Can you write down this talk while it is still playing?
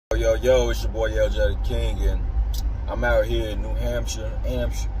Yo, it's your boy LJ the King, and I'm out here in New Hampshire,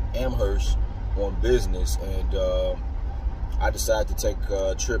 Amherst, on business, and I decided to take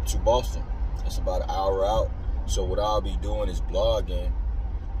a trip to Boston. It's about an hour out, so what I'll be doing is blogging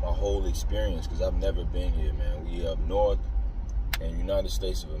my whole experience, because I've never been here, man. We up north in United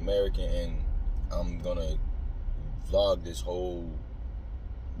States of America, and I'm gonna vlog this whole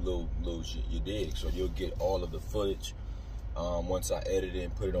little shit, you dig? So you'll get all of the footage once I edit it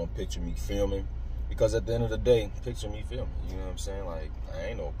and put it on Picture Me Filming, because at the end of the day, picture me filming, you know what I'm saying? Like, I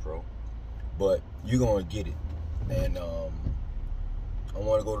ain't no pro, but you're gonna get it. And I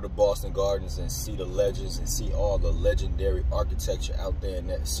want to go to the Boston Gardens and see the legends and see all the legendary architecture out there in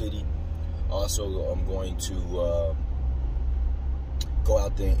that city. Also, I'm going to go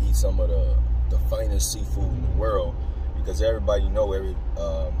out there and eat some of the finest seafood in the world, because everybody know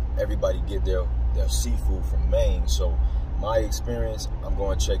everybody get their seafood from Maine. So my experience, I'm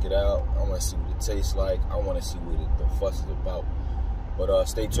going to check it out. I want to see what it tastes like. I want to see what the fuss is about. But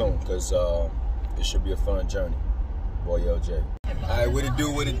stay tuned, because it should be a fun journey. Boy LJ. Alright, what it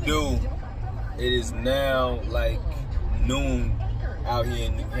do? It is now like noon out here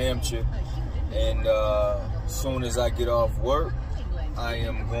in New Hampshire, and as soon as I get off work, I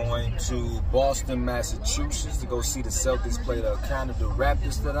am going to Boston, Massachusetts to go see the Celtics play the Canada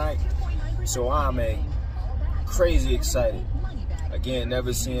Raptors tonight. So I'm crazy excited. Again,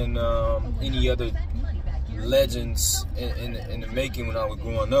 never seen any other legends in the making when I was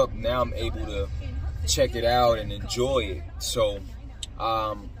growing up. Now I'm able to check it out and enjoy it. So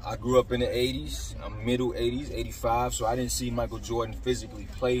I grew up in the 80s. I'm middle 80s, 85, so I didn't see Michael Jordan physically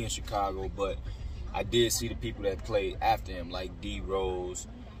play in Chicago, but I did see the people that played after him, like D Rose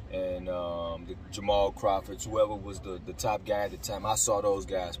and the Jamal Crawfords, whoever was the top guy at the time. I saw those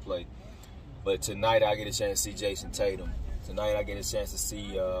guys play. But tonight I get a chance to see Jason Tatum. Tonight I get a chance to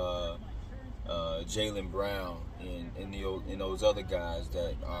see Jaylen Brown and those other guys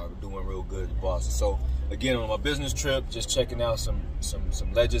that are doing real good at Boston. So again, on my business trip, just checking out some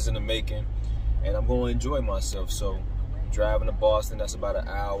legends in the making, and I'm going to enjoy myself. So driving to Boston, that's about an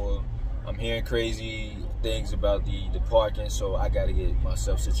hour. I'm hearing crazy things about the parking, so I got to get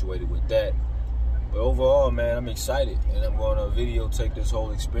myself situated with that. But overall, man, I'm excited, and I'm going to videotape this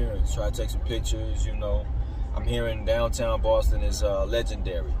whole experience, try to take some pictures. You know, I'm hearing downtown Boston is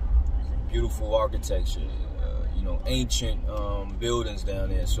legendary. Beautiful architecture, you know, ancient buildings down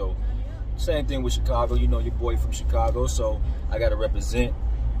there. So same thing with Chicago. You know, your boy from Chicago, so I got to represent.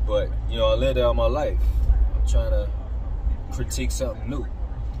 But, you know, I lived there all my life. I'm trying to critique something new.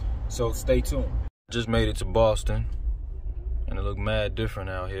 So stay tuned. Just made it to Boston, and it look mad different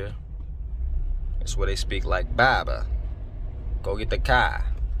out here. That's where they speak like Baba. Go get the car.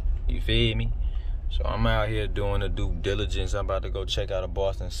 You feel me? So I'm out here doing the due diligence. I'm about to go check out a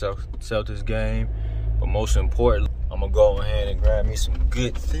Boston Celtics game. But most importantly, I'm going to go ahead and grab me some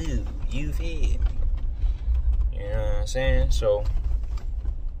good food. You feel me? You know what I'm saying? So,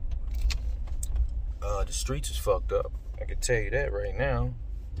 the streets is fucked up. I can tell you that right now.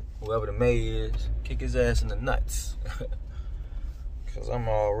 Whoever the mayor is, kick his ass in the nuts. Because I'm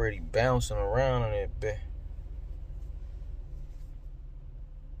already bouncing around on that bit.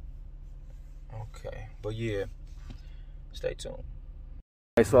 Okay, but yeah, stay tuned.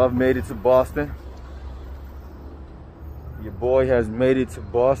 Okay, so I've made it to Boston. Your boy has made it to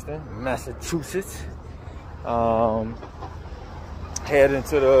Boston, Massachusetts. Heading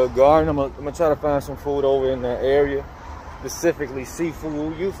to the garden. I'm gonna try to find some food over in that area, specifically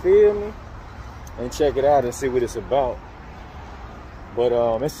seafood, you feel me? And check it out and see what it's about. But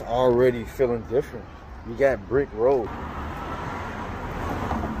it's already feeling different. You got brick road.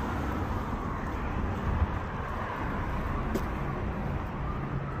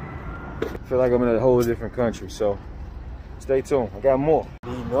 I feel like I'm in a whole different country, so stay tuned. I got more.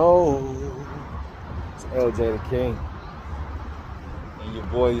 You know, it's LJ the King, and your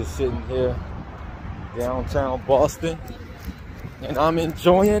boy is sitting here downtown Boston, and I'm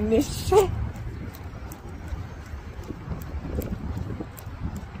enjoying this shit.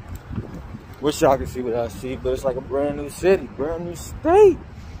 Wish y'all could see what I see, but it's like a brand new city, brand new state.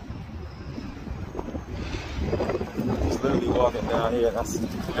 Just literally walking down here, and I see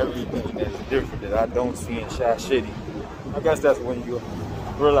everything that is different that I don't see in Shy City. I guess that's when you're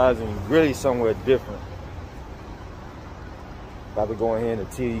realizing you're really somewhere different. About to go in here in the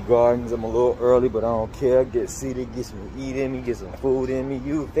TD Gardens. I'm a little early, but I don't care. Get seated, get some eat in me, get some food in me.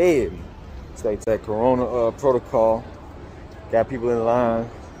 You fed me. Stay to that Corona protocol. Got people in line.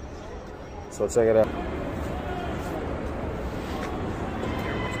 So check it out.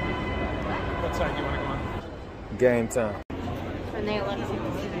 What side do you want to go on? Game time. And they let us.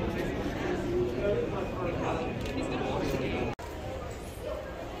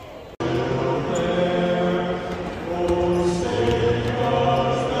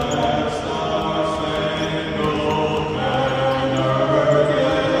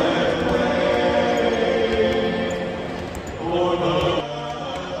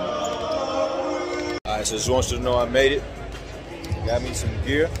 So just want you to know I made it. Got me some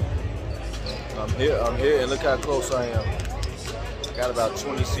gear. I'm here, and look how close I am. Got about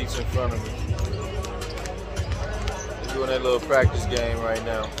 20 seats in front of me. We're doing that little practice game right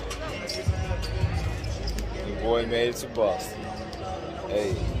now. Your boy made it to Boston.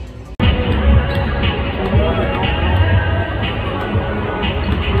 Hey.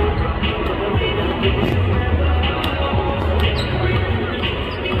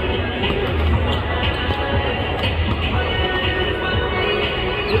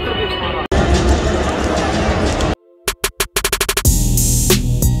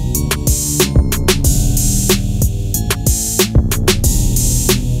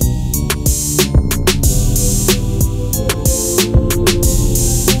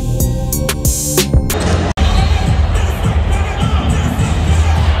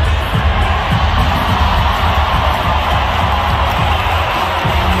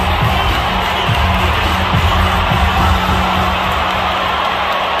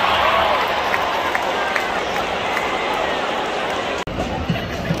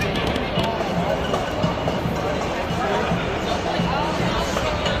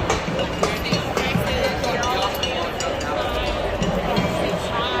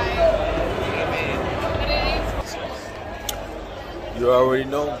 You already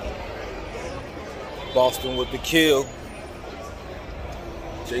know. Boston with the kill.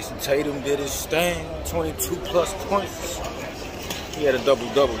 Jason Tatum did his thing. 22 plus points. He had a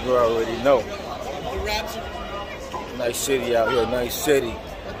double-double, you already know. Nice city out here, nice city.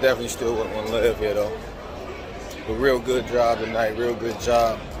 I definitely still wouldn't want to live here though. But real good job tonight, real good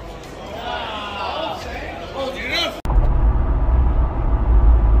job.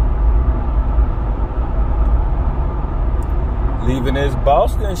 Leaving this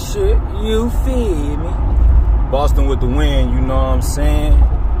Boston shit, you feel me? Boston with the win, you know what I'm saying?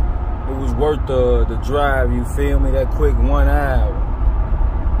 It was worth the drive, you feel me? That quick 1 hour.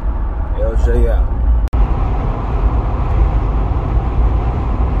 LJ out.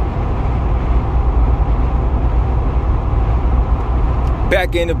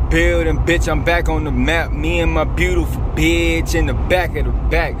 Back in the building, bitch, I'm back on the map. Me and my beautiful bitch in the back of the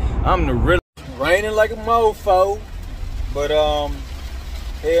back. I'm the real. Raining like a mofo. But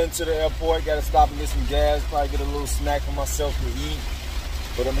heading to the airport, gotta stop and get some gas, probably get a little snack for myself to eat.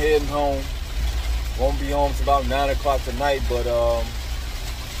 But I'm heading home. Won't be home till about 9 o'clock tonight, but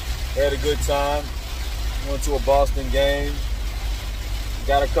had a good time. Went to a Boston game.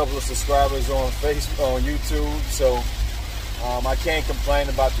 Got a couple of subscribers on Facebook, on YouTube, so I can't complain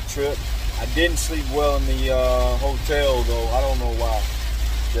about the trip. I didn't sleep well in the hotel though. I don't know why.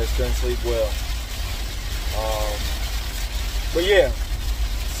 Just couldn't sleep well. But yeah,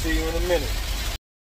 see you in a minute.